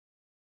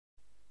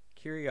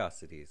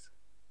Curiosities,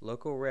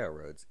 Local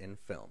Railroads in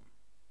Film.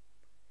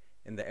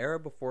 In the era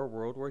before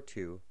World War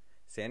II,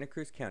 Santa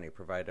Cruz County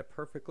provided a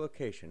perfect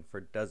location for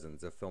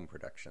dozens of film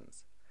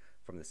productions.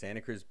 From the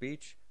Santa Cruz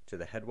Beach to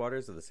the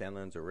headwaters of the San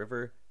Lorenzo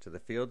River to the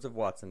fields of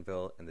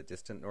Watsonville and the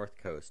distant North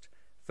Coast,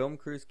 film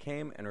crews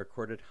came and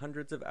recorded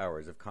hundreds of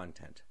hours of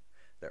content.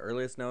 The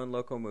earliest known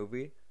local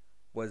movie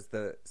was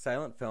the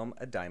silent film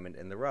A Diamond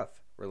in the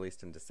Rough,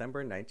 released in December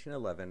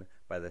 1911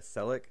 by the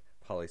Selick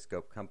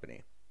Polyscope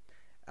Company.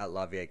 At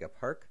La Viega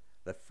Park,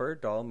 the Fur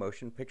Doll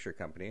Motion Picture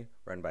Company,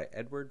 run by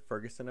Edward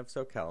Ferguson of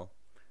SoCal,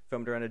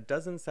 filmed around a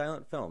dozen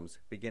silent films,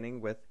 beginning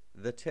with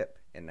The Tip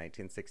in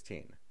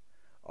 1916.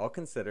 All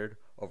considered,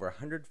 over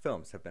 100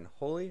 films have been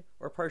wholly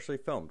or partially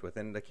filmed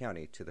within the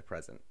county to the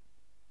present.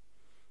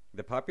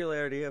 The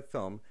popularity of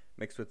film,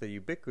 mixed with the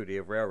ubiquity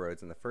of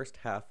railroads in the first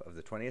half of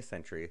the 20th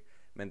century,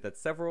 meant that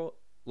several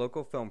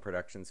local film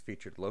productions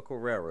featured local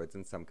railroads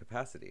in some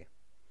capacity.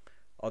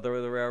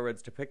 Although the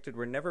railroads depicted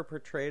were never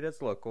portrayed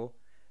as local,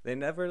 they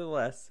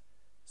nevertheless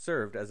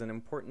served as an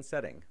important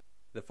setting.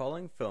 The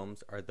following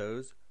films are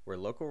those where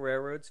local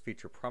railroads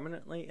feature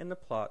prominently in the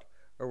plot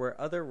or where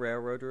other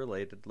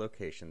railroad-related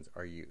locations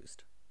are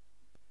used.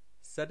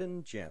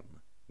 Sudden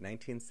Jim,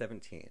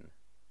 1917.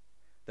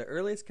 The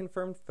earliest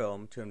confirmed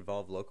film to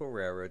involve local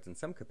railroads in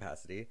some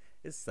capacity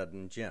is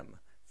Sudden Jim,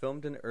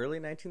 filmed in early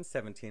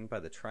 1917 by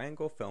the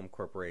Triangle Film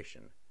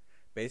Corporation.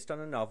 Based on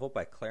a novel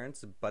by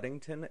Clarence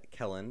Buddington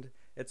Kelland,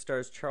 it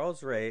stars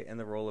Charles Ray in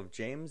the role of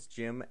James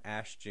Jim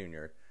Ash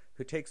Jr.,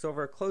 who takes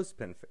over a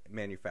clothespin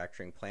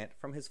manufacturing plant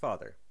from his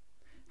father.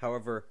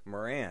 However,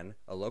 Moran,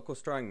 a local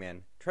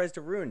strongman, tries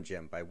to ruin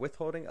Jim by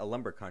withholding a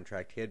lumber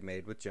contract he had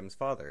made with Jim's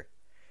father.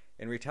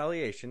 In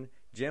retaliation,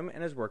 Jim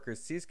and his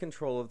workers seize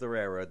control of the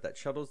railroad that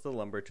shuttles the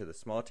lumber to the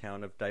small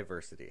town of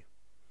Diversity.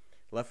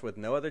 Left with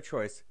no other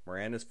choice,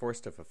 Moran is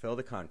forced to fulfill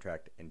the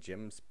contract, and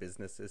Jim's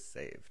business is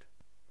saved.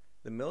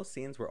 The mill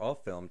scenes were all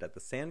filmed at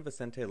the San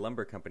Vicente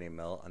Lumber Company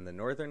mill on the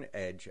northern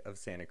edge of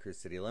Santa Cruz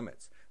city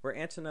limits, where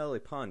Antonelli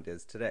Pond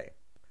is today.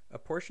 A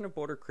portion of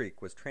Boulder Creek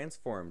was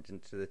transformed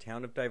into the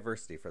town of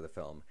Diversity for the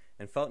film,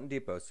 and Felton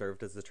Depot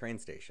served as the train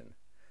station.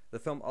 The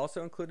film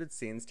also included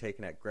scenes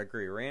taken at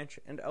Gregory Ranch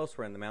and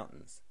elsewhere in the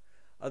mountains.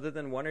 Other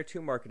than one or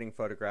two marketing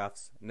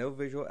photographs, no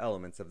visual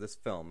elements of this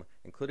film,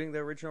 including the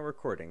original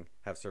recording,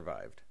 have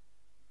survived.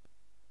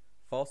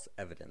 False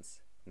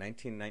Evidence,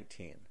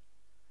 1919.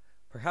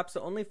 Perhaps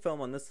the only film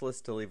on this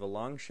list to leave a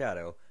long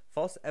shadow,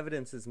 False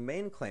Evidence's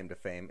main claim to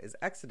fame is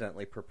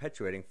accidentally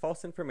perpetuating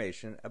false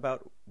information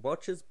about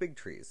Welch's Big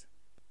Trees.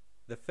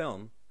 The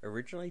film,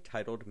 originally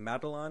titled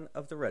Madelon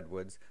of the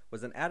Redwoods,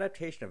 was an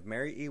adaptation of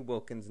Mary E.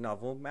 Wilkins'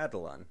 novel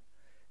Madelon.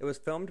 It was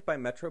filmed by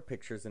Metro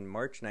Pictures in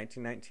March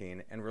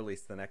 1919 and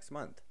released the next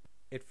month.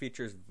 It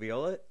features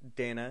Viola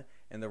Dana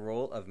in the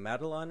role of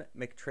Madelon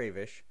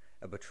McTravish,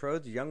 a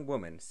betrothed young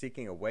woman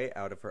seeking a way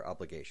out of her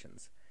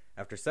obligations.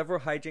 After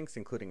several hijinks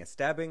including a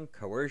stabbing,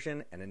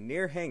 coercion, and a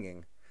near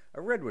hanging,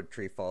 a redwood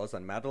tree falls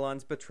on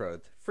Madelon's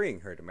betrothed,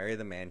 freeing her to marry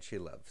the man she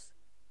loves.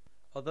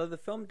 Although the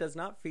film does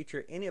not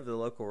feature any of the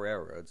local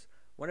railroads,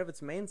 one of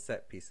its main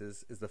set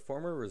pieces is the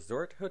former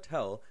resort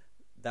hotel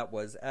that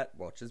was at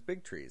Welch's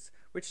Big Trees,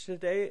 which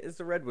today is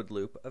the Redwood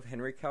Loop of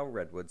Henry Cow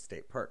Redwood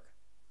State Park.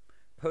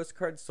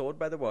 Postcards sold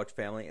by the Welch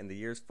family in the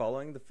years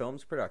following the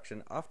film's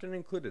production often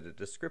included a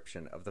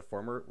description of the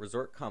former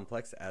resort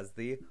complex as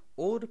the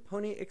Old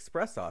Pony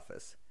Express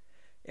office.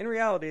 In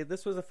reality,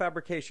 this was a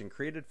fabrication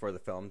created for the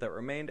film that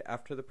remained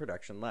after the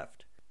production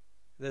left.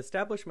 The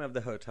establishment of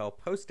the hotel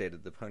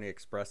postdated the Pony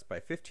Express by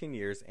 15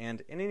 years,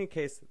 and in any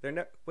case,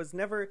 there was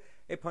never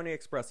a Pony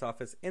Express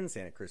office in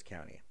Santa Cruz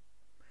County.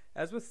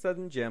 As with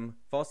Sudden Jim,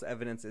 False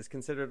Evidence is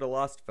considered a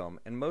lost film,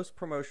 and most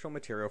promotional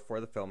material for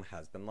the film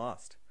has been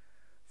lost.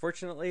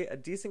 Fortunately, a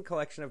decent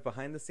collection of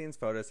behind-the-scenes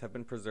photos have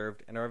been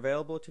preserved and are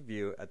available to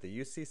view at the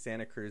UC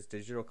Santa Cruz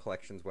Digital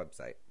Collections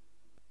website.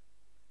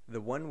 The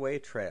One-Way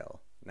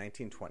Trail,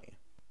 1920.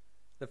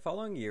 The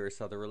following year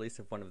saw the release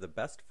of one of the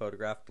best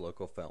photographed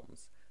local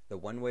films, The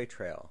One-Way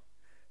Trail.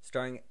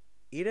 Starring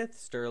Edith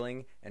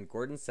Sterling and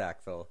Gordon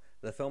Sackville,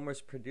 the film was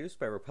produced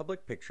by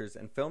Republic Pictures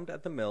and filmed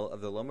at the mill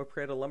of the Loma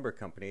Prieta Lumber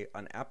Company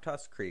on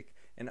Aptos Creek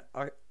in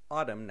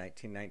autumn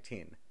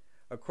 1919.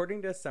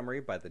 According to a summary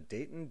by the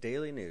Dayton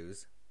Daily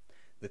News,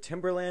 the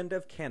timberland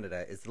of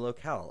Canada is the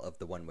locale of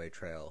the one-way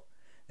trail.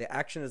 The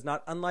action is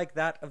not unlike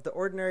that of the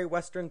ordinary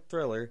Western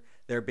thriller,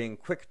 there being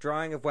quick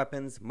drawing of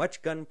weapons,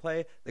 much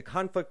gunplay, the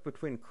conflict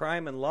between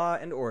crime and law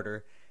and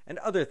order, and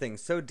other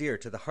things so dear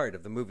to the heart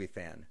of the movie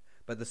fan.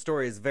 But the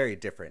story is very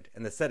different,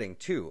 and the setting,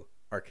 too,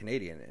 are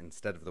Canadian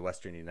instead of the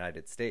Western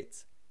United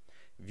States.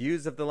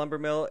 Views of the lumber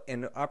mill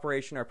in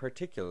operation are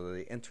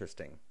particularly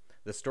interesting.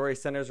 The story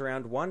centers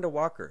around Wanda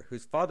Walker,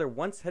 whose father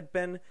once had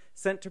been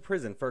sent to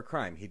prison for a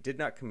crime he did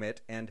not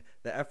commit, and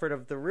the effort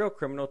of the real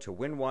criminal to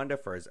win Wanda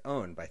for his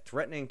own by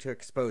threatening to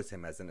expose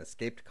him as an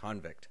escaped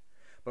convict.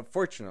 But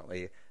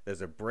fortunately,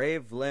 there's a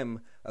brave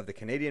limb of the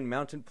Canadian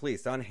Mounted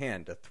Police on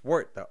hand to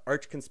thwart the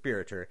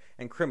arch-conspirator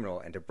and criminal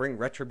and to bring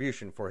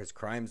retribution for his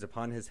crimes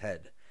upon his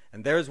head.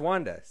 and there's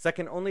Wanda,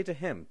 second only to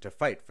him, to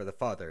fight for the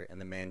father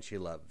and the man she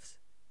loves.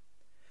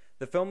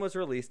 The film was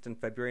released in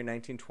February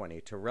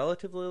 1920 to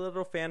relatively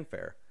little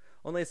fanfare.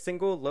 Only a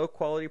single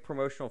low-quality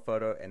promotional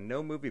photo and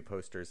no movie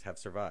posters have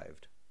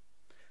survived.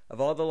 Of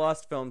all the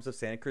lost films of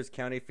Santa Cruz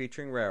County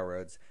featuring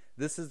railroads,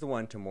 this is the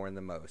one to mourn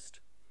the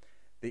most.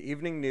 The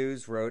Evening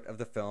News wrote of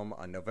the film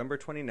on November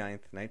 29,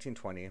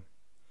 1920,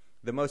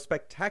 "The most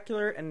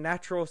spectacular and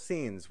natural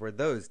scenes were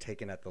those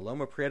taken at the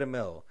Loma Prieta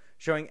Mill,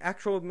 showing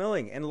actual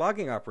milling and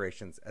logging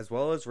operations as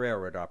well as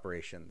railroad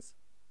operations."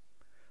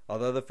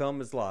 Although the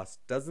film is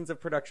lost, dozens of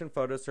production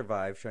photos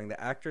survive showing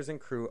the actors and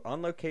crew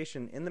on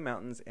location in the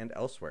mountains and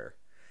elsewhere.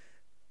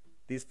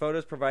 These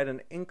photos provide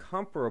an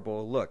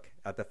incomparable look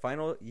at the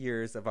final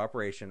years of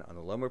operation on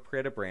the Loma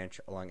Prieta branch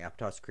along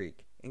Aptos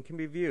Creek and can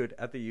be viewed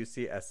at the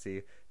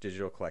UCSC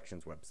Digital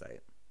Collections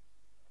website.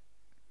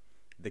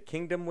 The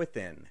Kingdom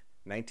Within,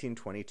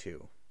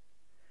 1922.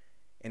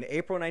 In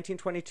April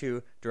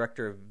 1922,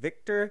 director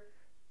Victor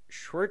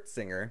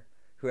Schwertzinger,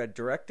 who had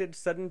directed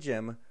Sudden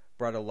Jim,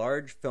 brought a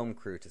large film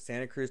crew to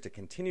Santa Cruz to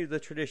continue the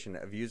tradition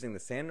of using the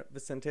San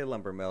Vicente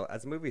lumber mill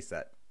as a movie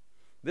set.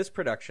 This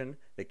production,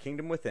 The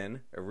Kingdom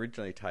Within,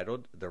 originally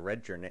titled The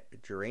Red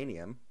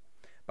Geranium,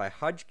 by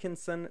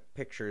Hodgkinson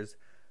Pictures,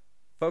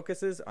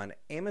 focuses on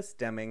Amos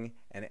Deming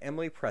and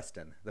Emily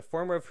Preston, the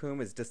former of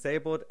whom is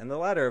disabled and the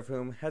latter of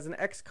whom has an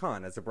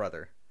ex-con as a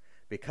brother.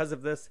 Because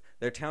of this,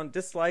 their town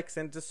dislikes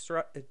and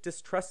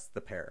distrusts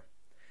the pair.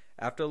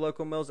 After the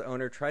local mill's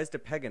owner tries to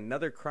peg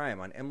another crime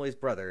on Emily's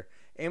brother,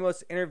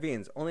 Amos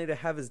intervenes only to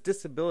have his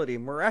disability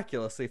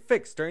miraculously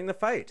fixed during the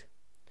fight.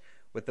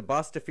 With the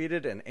boss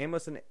defeated and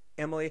Amos and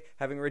Emily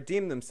having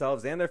redeemed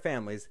themselves and their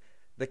families,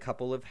 the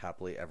couple live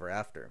happily ever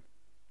after.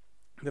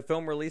 The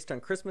film released on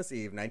Christmas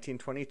Eve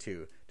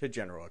 1922 to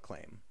general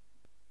acclaim.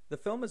 The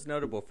film is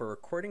notable for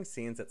recording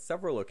scenes at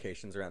several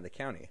locations around the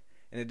county.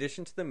 In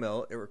addition to the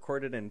mill, it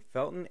recorded in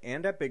Felton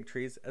and at Big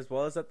Trees, as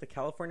well as at the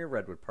California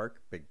Redwood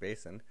Park, Big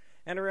Basin,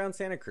 and around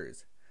Santa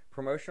Cruz.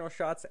 Promotional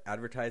shots,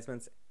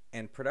 advertisements,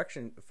 and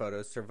production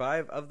photos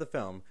survive of the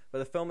film, but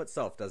the film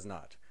itself does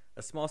not.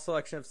 A small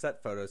selection of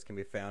set photos can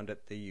be found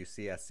at the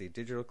UCSC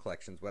Digital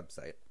Collections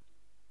website.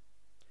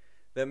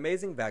 The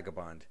Amazing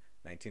Vagabond,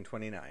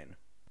 1929.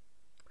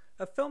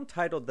 A film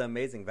titled The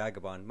Amazing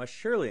Vagabond must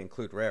surely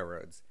include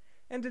railroads,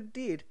 and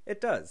indeed it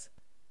does.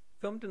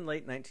 Filmed in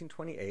late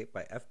 1928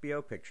 by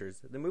FBO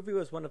Pictures, the movie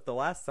was one of the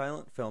last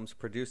silent films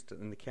produced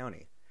in the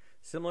county.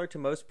 Similar to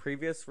most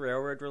previous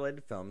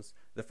railroad-related films,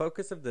 the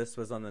focus of this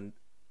was on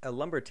a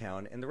lumber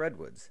town in the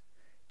Redwoods.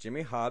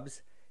 Jimmy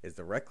Hobbs is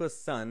the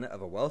reckless son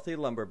of a wealthy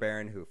lumber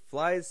baron who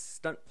flies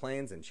stunt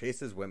planes and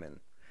chases women.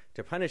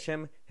 To punish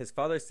him, his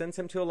father sends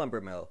him to a lumber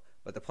mill,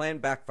 but the plan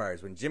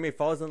backfires when Jimmy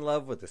falls in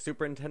love with the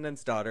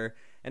superintendent's daughter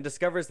and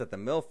discovers that the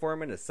mill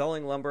foreman is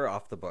selling lumber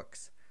off the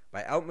books.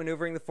 By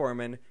outmaneuvering the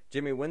foreman,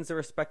 Jimmy wins the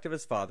respect of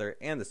his father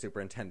and the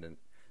superintendent.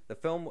 The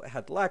film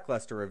had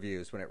lackluster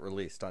reviews when it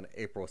released on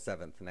April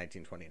 7,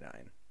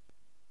 1929.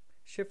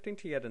 Shifting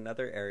to yet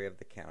another area of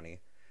the county,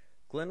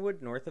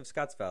 Glenwood, north of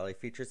Scotts Valley,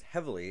 features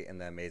heavily in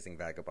The Amazing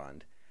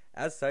Vagabond.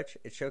 As such,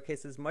 it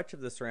showcases much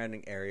of the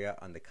surrounding area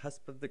on the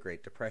cusp of the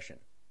Great Depression.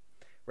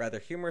 Rather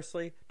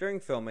humorously, during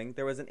filming,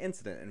 there was an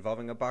incident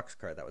involving a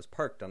boxcar that was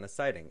parked on a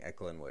siding at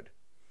Glenwood.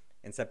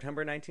 In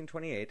September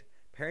 1928,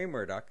 Perry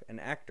Murdoch, an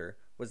actor,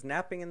 was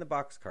napping in the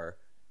boxcar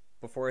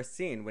before a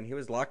scene when he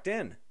was locked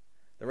in.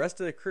 The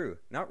rest of the crew,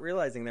 not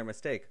realizing their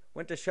mistake,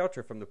 went to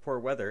shelter from the poor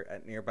weather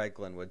at nearby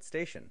Glenwood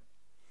Station.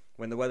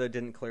 When the weather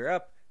didn't clear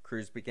up,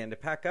 crews began to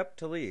pack up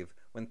to leave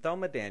when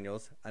Thelma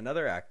Daniels,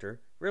 another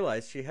actor,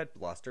 realized she had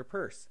lost her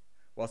purse.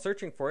 While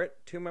searching for it,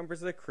 two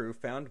members of the crew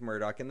found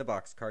Murdoch in the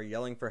boxcar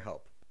yelling for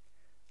help.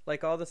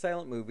 Like all the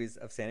silent movies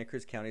of Santa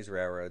Cruz County's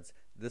railroads,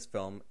 this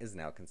film is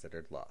now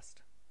considered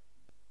lost.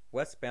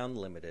 Westbound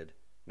Limited,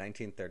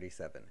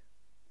 1937.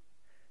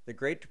 The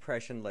Great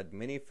Depression led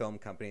many film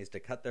companies to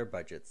cut their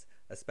budgets,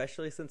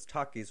 especially since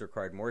talkies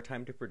required more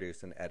time to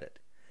produce and edit.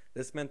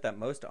 This meant that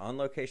most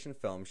on-location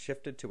films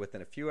shifted to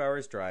within a few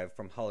hours' drive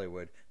from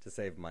Hollywood to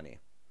save money.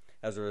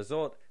 As a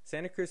result,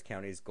 Santa Cruz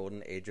County's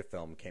golden age of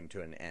film came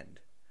to an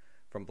end.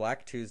 From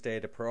Black Tuesday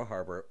to Pearl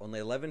Harbor, only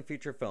 11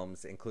 feature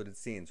films included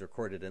scenes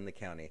recorded in the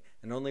county,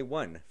 and only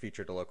one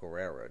featured a local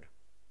railroad.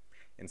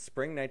 In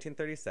spring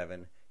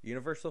 1937,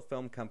 Universal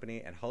Film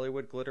Company and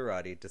Hollywood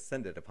Glitterati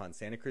descended upon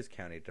Santa Cruz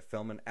County to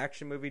film an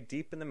action movie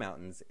deep in the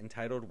mountains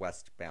entitled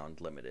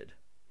Westbound Limited.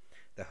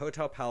 The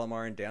Hotel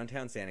Palomar in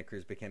downtown Santa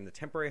Cruz became the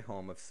temporary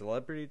home of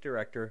celebrity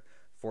director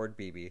Ford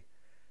Beebe,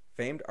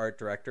 famed art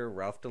director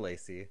Ralph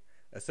DeLacy,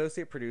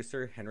 associate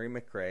producer Henry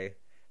McRae,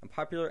 and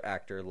popular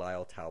actor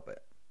Lyle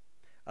Talbot.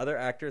 Other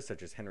actors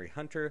such as Henry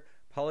Hunter,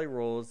 Polly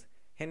Rolls,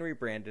 Henry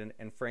Brandon,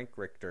 and Frank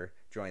Richter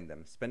joined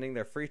them, spending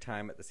their free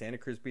time at the Santa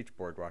Cruz Beach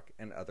Boardwalk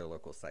and other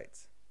local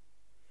sites.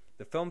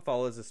 The film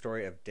follows the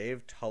story of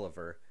Dave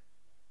Tolliver,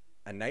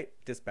 a night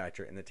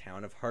dispatcher in the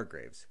town of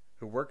Hargraves,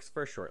 who works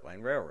for a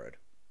short-line railroad.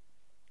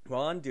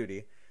 While on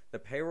duty, the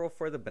payroll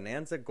for the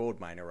Bonanza gold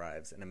mine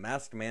arrives and a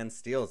masked man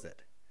steals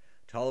it.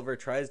 Tolliver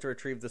tries to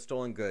retrieve the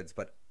stolen goods,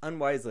 but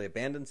unwisely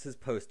abandons his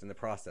post in the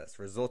process,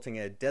 resulting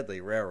in a deadly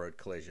railroad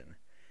collision.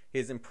 He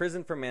is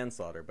imprisoned for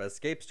manslaughter, but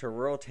escapes to a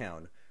rural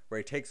town, where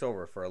he takes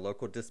over for a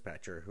local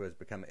dispatcher who has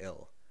become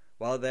ill.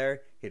 While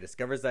there, he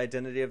discovers the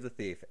identity of the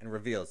thief and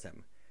reveals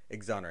him,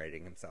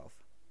 exonerating himself.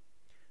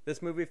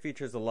 This movie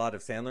features a lot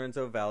of San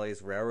Lorenzo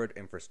Valley's railroad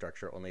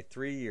infrastructure only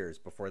 3 years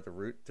before the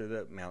route through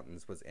the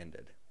mountains was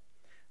ended.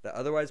 The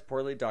otherwise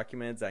poorly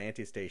documented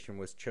Zayante Station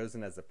was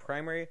chosen as the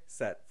primary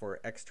set for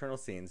external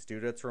scenes due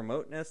to its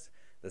remoteness,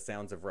 the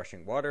sounds of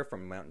rushing water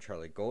from Mountain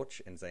Charlie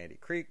Gulch and Zayante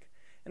Creek,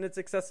 and its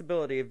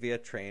accessibility via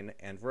train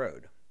and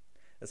road.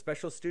 A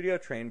special studio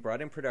train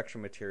brought in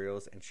production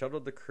materials and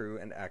shuttled the crew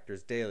and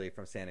actors daily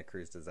from Santa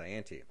Cruz to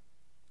Zayante,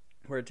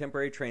 where a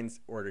temporary train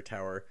order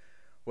tower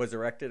was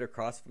erected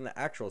across from the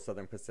actual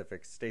Southern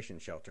Pacific station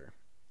shelter.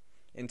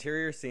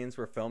 Interior scenes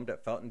were filmed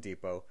at Felton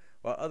Depot,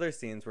 while other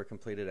scenes were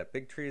completed at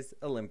Big Trees,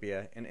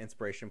 Olympia, and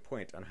Inspiration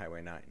Point on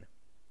Highway 9.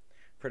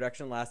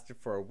 Production lasted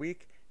for a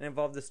week and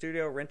involved the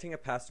studio renting a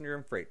passenger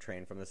and freight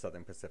train from the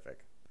Southern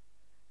Pacific.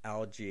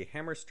 Al G.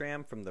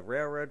 Hammerstram from the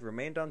railroad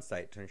remained on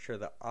site to ensure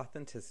the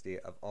authenticity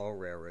of all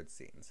railroad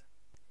scenes.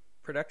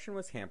 Production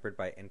was hampered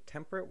by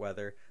intemperate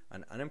weather,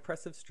 an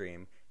unimpressive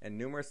stream, and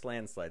numerous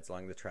landslides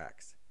along the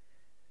tracks.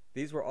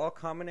 These were all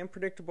common and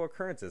predictable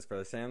occurrences for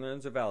the San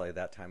Lorenzo Valley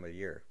that time of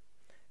year.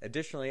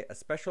 Additionally, a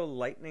special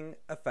lightning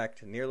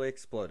effect nearly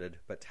exploded,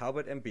 but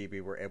Talbot and Beebe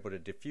were able to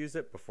defuse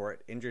it before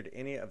it injured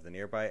any of the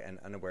nearby and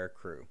unaware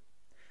crew.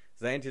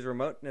 Zayante's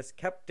remoteness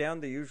kept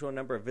down the usual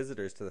number of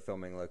visitors to the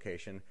filming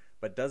location,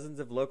 but dozens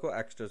of local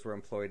extras were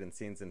employed in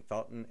scenes in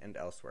Felton and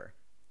elsewhere.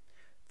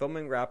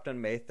 Filming wrapped on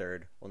May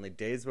 3rd, only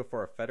days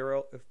before a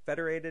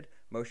Federated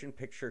Motion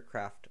Picture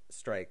Craft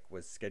strike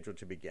was scheduled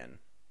to begin.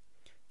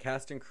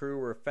 Cast and crew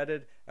were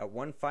feted at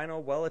one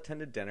final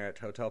well-attended dinner at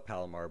Hotel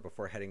Palomar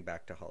before heading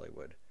back to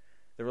Hollywood.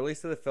 The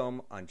release of the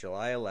film on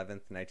July 11,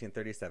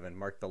 1937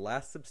 marked the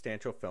last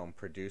substantial film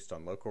produced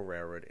on local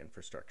railroad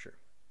infrastructure.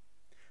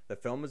 The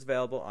film is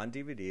available on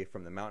DVD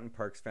from the Mountain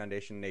Parks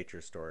Foundation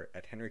Nature Store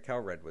at Henry Cow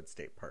Redwood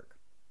State Park.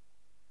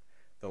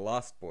 The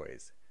Lost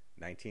Boys,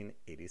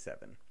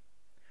 1987.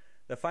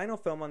 The final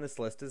film on this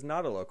list is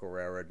not a local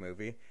railroad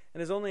movie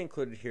and is only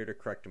included here to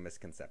correct a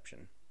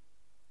misconception.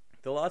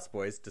 The Lost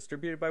Boys,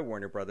 distributed by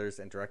Warner Brothers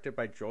and directed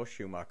by Joel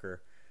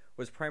Schumacher,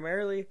 was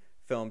primarily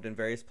filmed in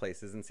various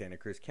places in Santa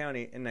Cruz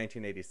County in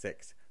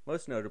 1986,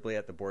 most notably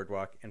at the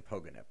Boardwalk and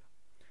Poganip.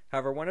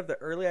 However, one of the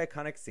early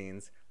iconic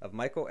scenes of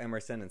Michael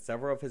Emerson and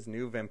several of his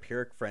new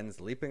vampiric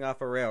friends leaping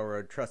off a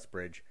railroad truss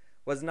bridge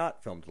was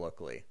not filmed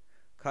locally.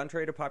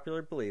 Contrary to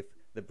popular belief,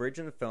 the bridge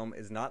in the film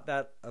is not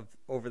that of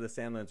over the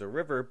San Lorenzo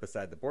River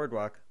beside the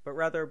boardwalk, but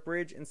rather a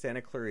bridge in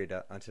Santa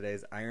Clarita on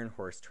today's Iron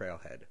Horse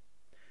Trailhead.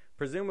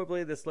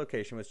 Presumably, this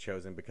location was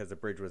chosen because the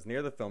bridge was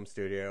near the film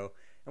studio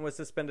and was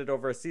suspended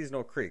over a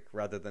seasonal creek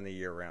rather than a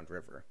year-round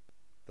river.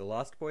 The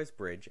Lost Boys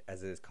Bridge,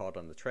 as it is called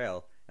on the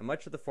trail, and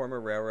much of the former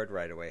railroad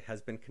right-of-way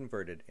has been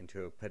converted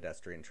into a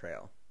pedestrian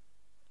trail.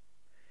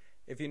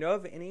 If you know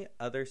of any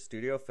other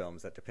studio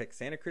films that depict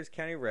Santa Cruz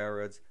County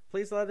railroads,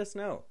 please let us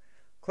know.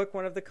 Click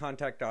one of the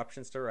contact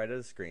options to the right of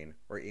the screen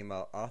or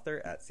email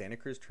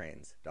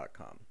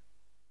author@santacruztrains.com.